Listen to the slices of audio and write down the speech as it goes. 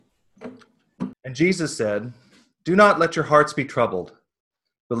And Jesus said, "Do not let your hearts be troubled.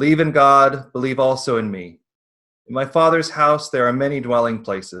 Believe in God, believe also in me. In my Father's house there are many dwelling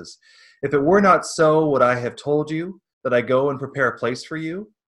places. If it were not so, would I have told you that I go and prepare a place for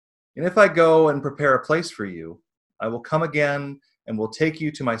you? And if I go and prepare a place for you, I will come again and will take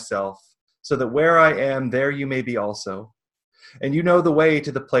you to myself, so that where I am, there you may be also. And you know the way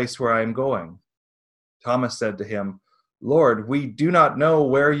to the place where I am going." Thomas said to him, "Lord, we do not know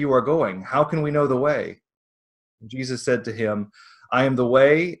where you are going. How can we know the way?" And Jesus said to him, "I am the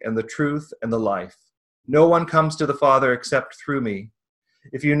way and the truth and the life. No one comes to the Father except through me.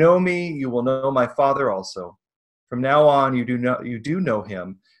 If you know me, you will know my Father also. From now on you do know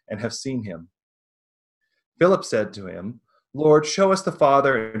him and have seen him." Philip said to him, "Lord, show us the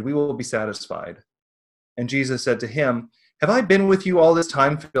Father, and we will be satisfied." And Jesus said to him, "Have I been with you all this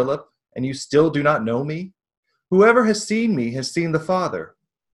time, Philip, and you still do not know me? Whoever has seen me has seen the Father.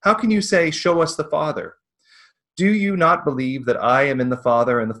 How can you say, 'Show us the Father'? Do you not believe that I am in the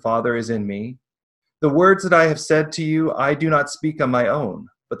Father and the Father is in me? The words that I have said to you, I do not speak on my own,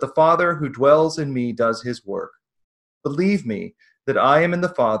 but the Father who dwells in me does his work. Believe me that I am in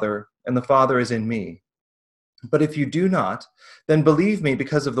the Father and the Father is in me. But if you do not, then believe me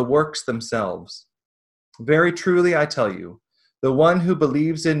because of the works themselves. Very truly I tell you, the one who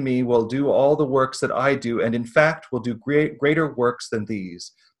believes in me will do all the works that I do, and in fact will do greater works than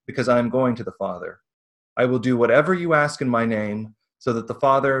these, because I am going to the Father. I will do whatever you ask in my name, so that the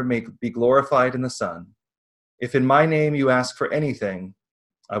Father may be glorified in the Son. If in my name you ask for anything,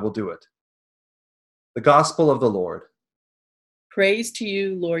 I will do it." The Gospel of the Lord. Praise to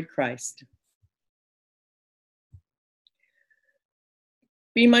you, Lord Christ.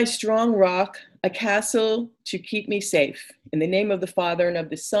 Be my strong rock, a castle to keep me safe. In the name of the Father, and of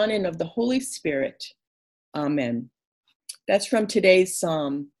the Son, and of the Holy Spirit. Amen. That's from today's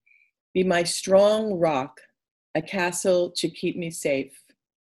psalm. Be my strong rock, a castle to keep me safe.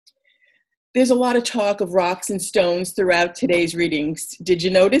 There's a lot of talk of rocks and stones throughout today's readings. Did you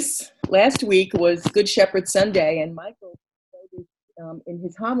notice? Last week was Good Shepherd Sunday, and Michael noticed in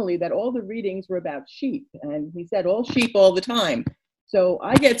his homily that all the readings were about sheep, and he said all sheep all the time. So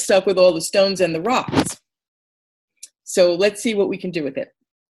I get stuck with all the stones and the rocks. So let's see what we can do with it.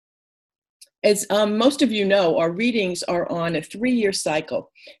 As most of you know, our readings are on a 3-year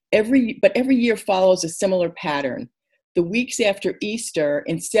cycle. But every year follows a similar pattern. The weeks after Easter,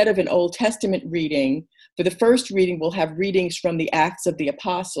 instead of an Old Testament reading, for the first reading, we'll have readings from the Acts of the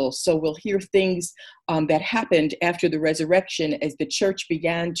Apostles. So we'll hear things that happened after the resurrection as the church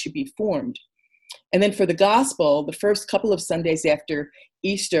began to be formed. And then for the gospel, the first couple of Sundays after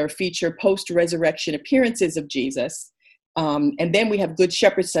Easter feature post-resurrection appearances of Jesus. And then we have Good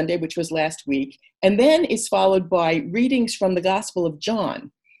Shepherd Sunday, which was last week. And then is followed by readings from the Gospel of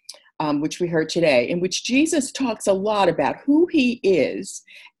John, which we heard today, in which Jesus talks a lot about who he is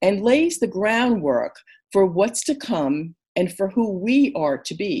and lays the groundwork for what's to come and for who we are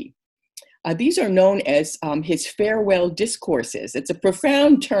to be. These are known as his farewell discourses. It's a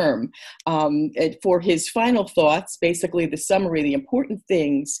profound term for his final thoughts, basically the summary, the important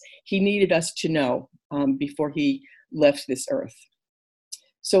things he needed us to know before he left this earth.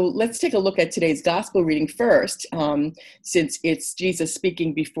 So let's take a look at today's gospel reading first, since it's Jesus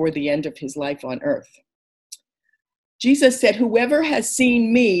speaking before the end of his life on earth. Jesus said, "Whoever has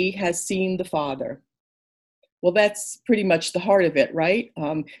seen me has seen the Father." Well, that's pretty much the heart of it, right?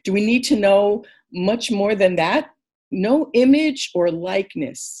 Do we need to know much more than that? No image or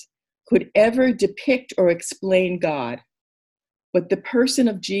likeness could ever depict or explain God, but the person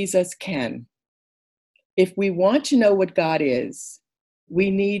of Jesus can. If we want to know what God is, we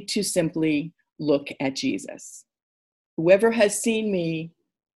need to simply look at Jesus. Whoever has seen me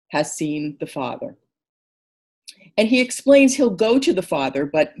has seen the Father. And he explains he'll go to the Father,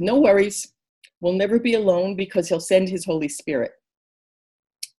 but no worries. We'll never be alone because he'll send his Holy Spirit.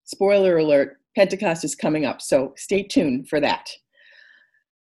 Spoiler alert, Pentecost is coming up, so stay tuned for that.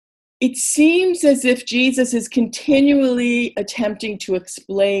 It seems as if Jesus is continually attempting to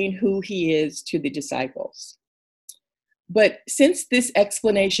explain who he is to the disciples. But since this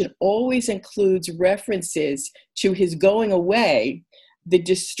explanation always includes references to his going away, the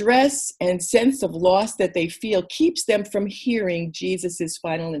distress and sense of loss that they feel keeps them from hearing Jesus's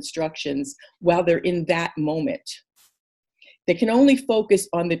final instructions while they're in that moment. They can only focus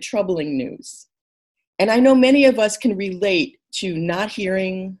on the troubling news. And I know many of us can relate to not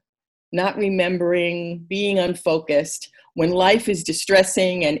hearing, not remembering, being unfocused when life is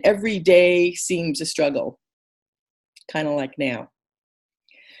distressing and every day seems a struggle, kind of like now.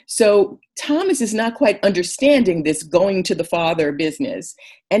 So Thomas is not quite understanding this going to the Father business.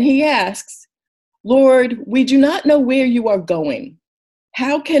 And he asks, Lord, we do not know where you are going.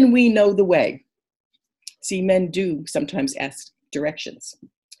 How can we know the way? See, men do sometimes ask directions.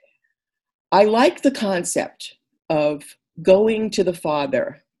 I like the concept of going to the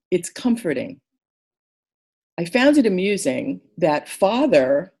Father. It's comforting. I found it amusing that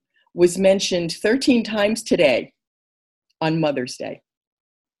Father was mentioned 13 times today on Mother's Day.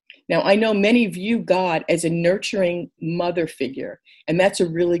 Now, I know many view God as a nurturing mother figure, and that's a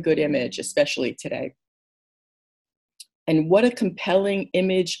really good image, especially today. And what a compelling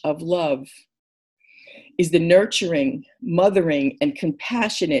image of love is the nurturing, mothering, and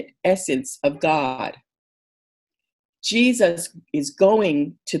compassionate essence of God. Jesus is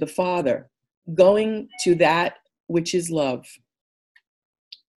going to the Father, going to that which is love.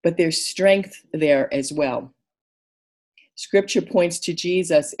 But there's strength there as well. Scripture points to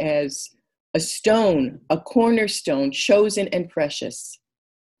Jesus as a stone, a cornerstone, chosen and precious.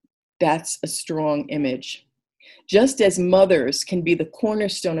 That's a strong image. Just as mothers can be the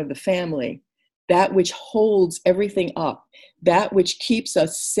cornerstone of the family, that which holds everything up, that which keeps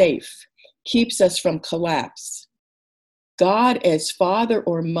us safe, keeps us from collapse. God as father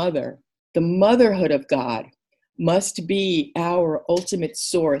or mother, the motherhood of God, must be our ultimate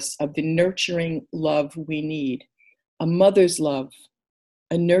source of the nurturing love we need. A mother's love,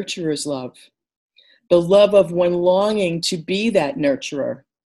 a nurturer's love, the love of one longing to be that nurturer,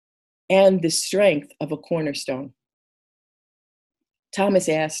 and the strength of a cornerstone. Thomas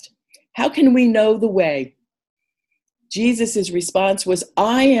asked, how can we know the way? Jesus' response was,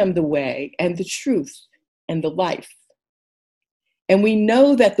 I am the way and the truth and the life. And we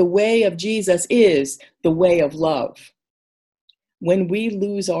know that the way of Jesus is the way of love. When we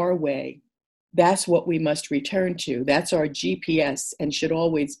lose our way, that's what we must return to. That's our GPS and should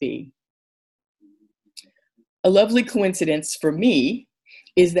always be. A lovely coincidence for me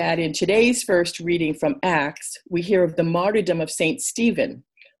is that in today's first reading from Acts, we hear of the martyrdom of Saint Stephen,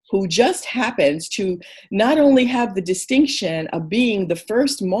 who just happens to not only have the distinction of being the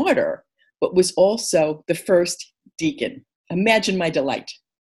first martyr, but was also the first deacon. Imagine my delight.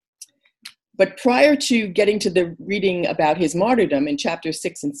 But prior to getting to the reading about his martyrdom in chapters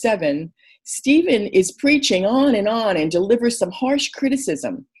 6 and 7, Stephen is preaching on and delivers some harsh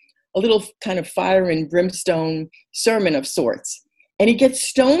criticism, a little kind of fire and brimstone sermon of sorts. And he gets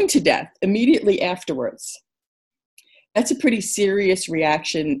stoned to death immediately afterwards. That's a pretty serious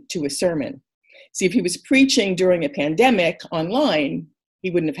reaction to a sermon. See, if he was preaching during a pandemic online, he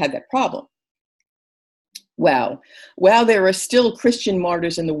wouldn't have had that problem. Wow. While there are still Christian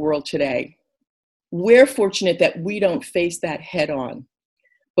martyrs in the world today, we're fortunate that we don't face that head on.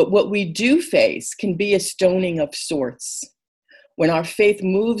 But what we do face can be a stoning of sorts. When our faith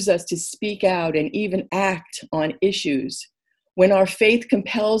moves us to speak out and even act on issues, when our faith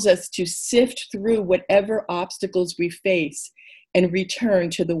compels us to sift through whatever obstacles we face and return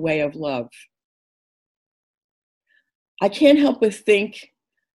to the way of love. I can't help but think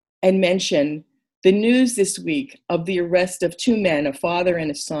and mention the news this week of the arrest of two men, a father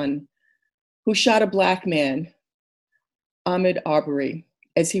and a son, who shot a Black man, Ahmaud Arbery,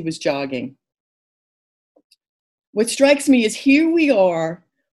 as he was jogging. What strikes me is here we are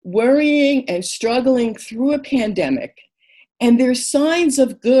worrying and struggling through a pandemic, and there's signs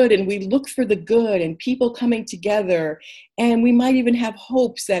of good, and we look for the good and people coming together, and we might even have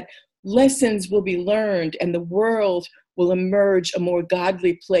hopes that lessons will be learned and the world will emerge a more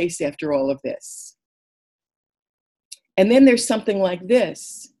godly place after all of this. And then there's something like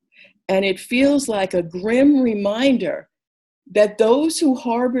this, and it feels like a grim reminder that those who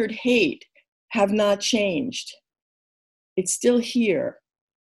harbored hate have not changed. It's still here.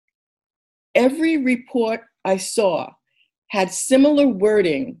 Every report I saw had similar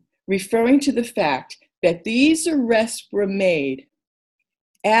wording referring to the fact that these arrests were made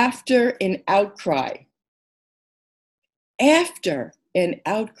after an outcry. After an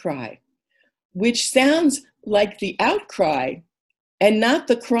outcry, which sounds like the outcry and not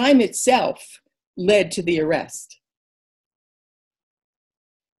the crime itself led to the arrest.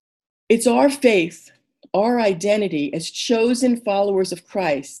 It's our faith, our identity as chosen followers of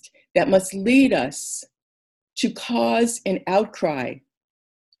Christ that must lead us to cause an outcry,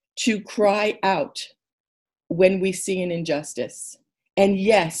 to cry out when we see an injustice. And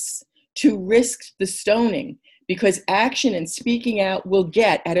yes, to risk the stoning, because action and speaking out will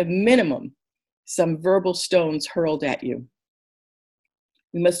get, at a minimum, some verbal stones hurled at you.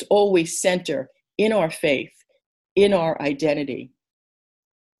 We must always center in our faith, in our identity.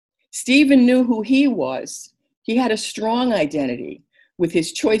 Stephen knew who he was. He had a strong identity with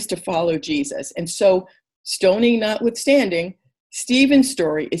his choice to follow Jesus. And so, stoning notwithstanding, Stephen's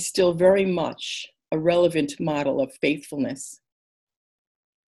story is still very much a relevant model of faithfulness.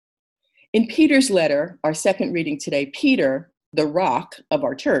 In Peter's letter, our second reading today, Peter, the rock of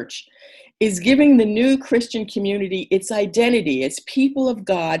our church, is giving the new Christian community its identity as people of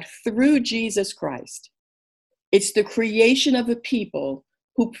God through Jesus Christ. It's the creation of a people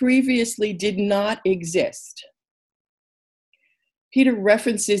who previously did not exist. Peter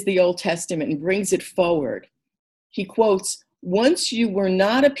references the Old Testament and brings it forward. He quotes, "Once you were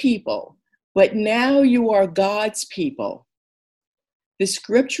not a people, but now you are God's people." The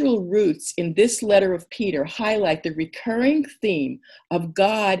scriptural roots in this letter of Peter highlight the recurring theme of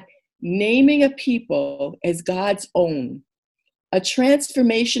God naming a people as God's own, a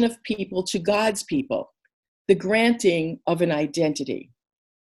transformation of people to God's people, the granting of an identity.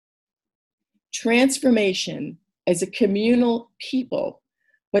 Transformation as a communal people,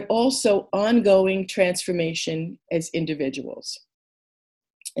 but also ongoing transformation as individuals.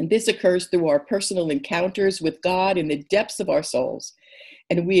 And this occurs through our personal encounters with God in the depths of our souls.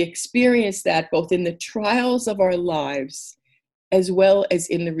 And we experience that both in the trials of our lives as well as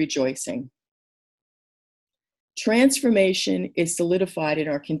in the rejoicing. Transformation is solidified in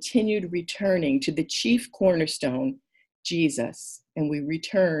our continued returning to the chief cornerstone, Jesus, and we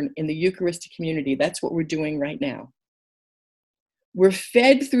return in the Eucharistic community. That's what we're doing right now. We're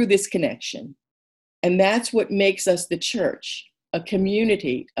fed through this connection, and that's what makes us the church, a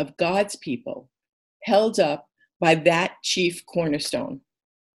community of God's people, held up by that chief cornerstone.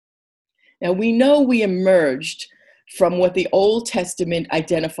 Now, we know we emerged from what the Old Testament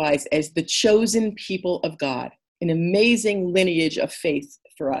identifies as the chosen people of God, an amazing lineage of faith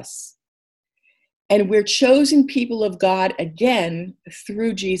for us. And we're chosen people of God again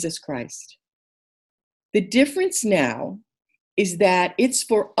through Jesus Christ. The difference now is that it's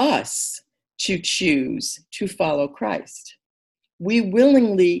for us to choose to follow Christ. We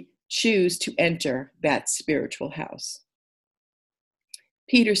willingly choose to enter that spiritual house.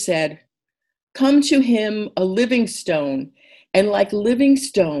 Peter said, "Come to him, a living stone, and like living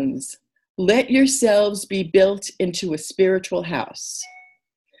stones, let yourselves be built into a spiritual house."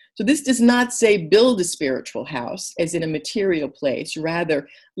 So this does not say build a spiritual house as in a material place. Rather,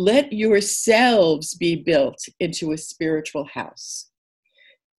 let yourselves be built into a spiritual house.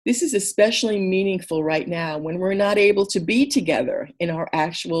 This is especially meaningful right now when we're not able to be together in our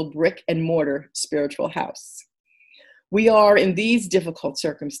actual brick and mortar spiritual house. We are, in these difficult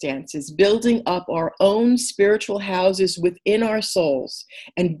circumstances, building up our own spiritual houses within our souls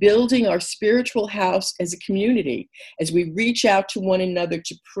and building our spiritual house as a community as we reach out to one another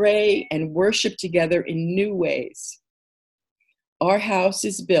to pray and worship together in new ways. Our house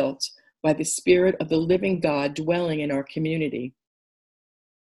is built by the Spirit of the living God dwelling in our community.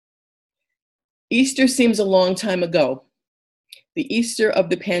 Easter seems a long time ago, the Easter of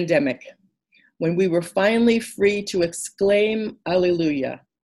the pandemic, when we were finally free to exclaim, Alleluia.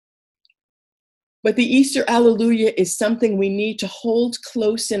 But the Easter Alleluia is something we need to hold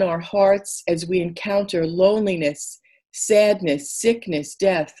close in our hearts as we encounter loneliness, sadness, sickness,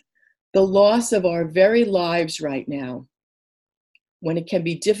 death, the loss of our very lives right now, when it can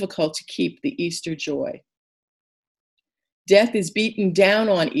be difficult to keep the Easter joy. Death is beaten down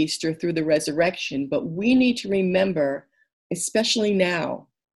on Easter through the resurrection, but we need to remember, especially now,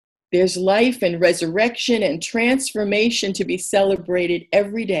 there's life and resurrection and transformation to be celebrated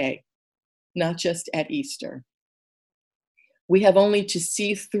every day, not just at Easter. We have only to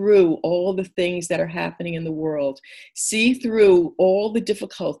see through all the things that are happening in the world, see through all the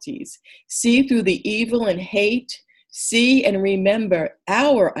difficulties, see through the evil and hate, see and remember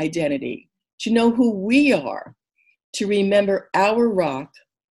our identity, to know who we are, to remember our rock,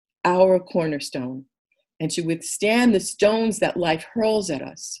 our cornerstone, and to withstand the stones that life hurls at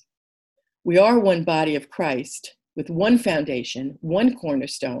us. We are one body of Christ with one foundation, one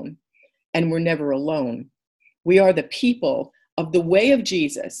cornerstone, and we're never alone. We are the people of the way of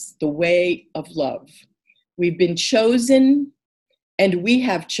Jesus, the way of love. We've been chosen and we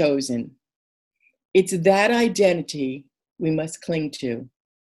have chosen. It's that identity we must cling to.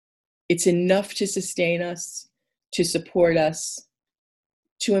 It's enough to sustain us, to support us,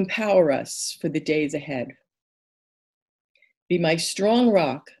 to empower us for the days ahead. Be my strong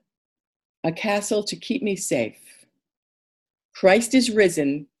rock, a castle to keep me safe. Christ is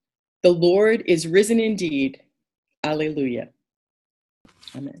risen. The Lord is risen indeed. Alleluia.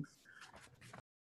 Amen.